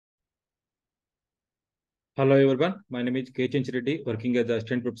Hello everyone, my name is K. Reddy, working as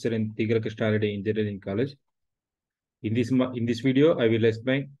assistant professor in Tigara Krishna Reddy Engineering College. In this video, I will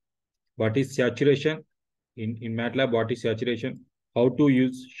explain what is saturation in MATLAB. What is saturation? How to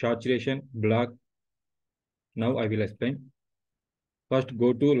use saturation block. Now I will explain. First,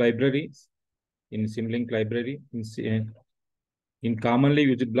 go to libraries in Simulink library. In commonly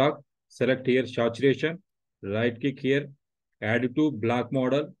used block, select here saturation. Right click here, add to block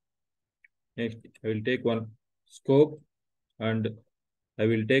model. Next, I will take one scope and I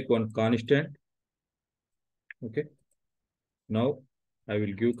will take one constant. Okay. Now I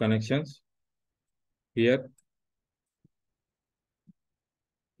will give connections here.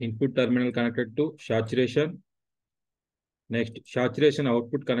 Input terminal connected to saturation. Next, saturation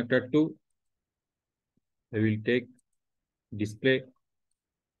output connected to, I will take display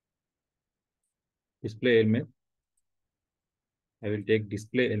element. I will take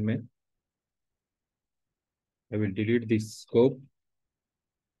display element. I will delete this scope.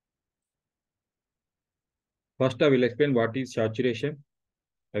 First, I will explain what is saturation.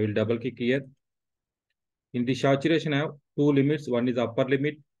 I will double click here. In the saturation, I have two limits. One is upper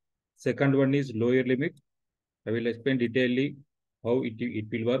limit. Second one is lower limit. I will explain detailedly how it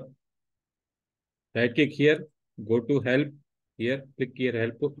will work. Right click here. Go to help. Here, click here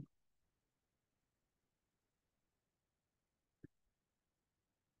help.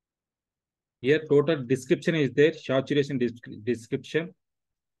 Here, total description is there. Saturation description.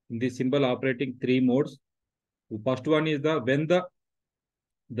 In the symbol operating three modes. The first one is when the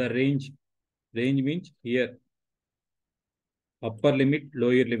range means here upper limit,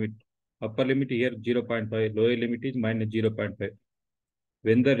 lower limit. Upper limit here 0.5, lower limit is minus 0.5.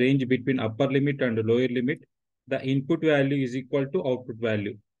 When the range between upper limit and lower limit, the input value is equal to output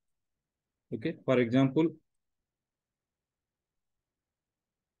value. Okay, for example,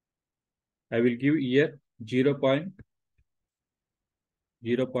 I will give here 0.2.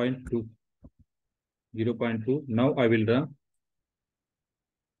 Now I will run.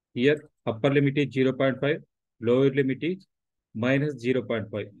 Here upper limit is 0.5, lower limit is minus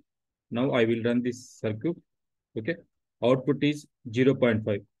 0.5. Now I will run this circuit. Okay, output is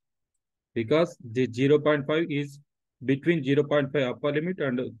 0.5 because the 0.5 is between 0.5 upper limit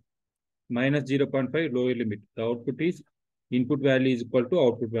and minus 0.5 lower limit. The output is input value is equal to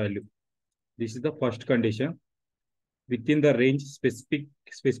output value. This is the first condition. Within the range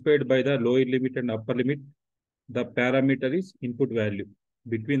specified by the lower limit and upper limit, the parameter is input value.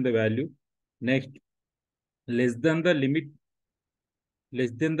 Between the value, next, less than the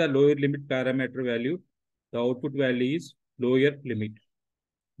lower limit parameter value, the output value is lower limit.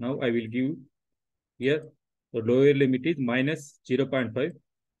 Now I will give here the lower limit is minus 0.5.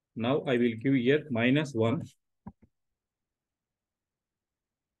 Now I will give here minus 1.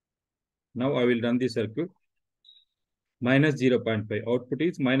 Now I will run the circuit. Minus 0.5. Output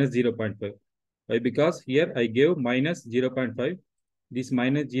is minus 0.5. Why? Because here I gave minus 0.5. This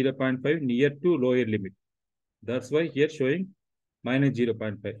minus 0.5 near to lower limit. That's why here showing minus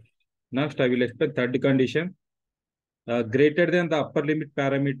 0.5. Next, I will explain third condition. Greater than the upper limit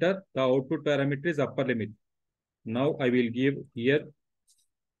parameter, the output parameter is upper limit. Now I will give here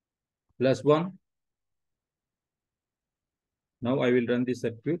plus 1. Now I will run the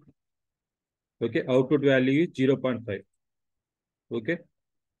circuit. Okay, output value is 0.5. Okay,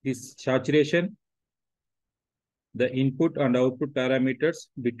 this saturation, the input and output parameters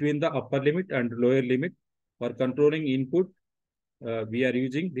between the upper limit and lower limit. For controlling input, we are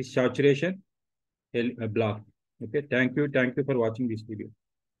using this saturation block. Okay, thank you for watching this video.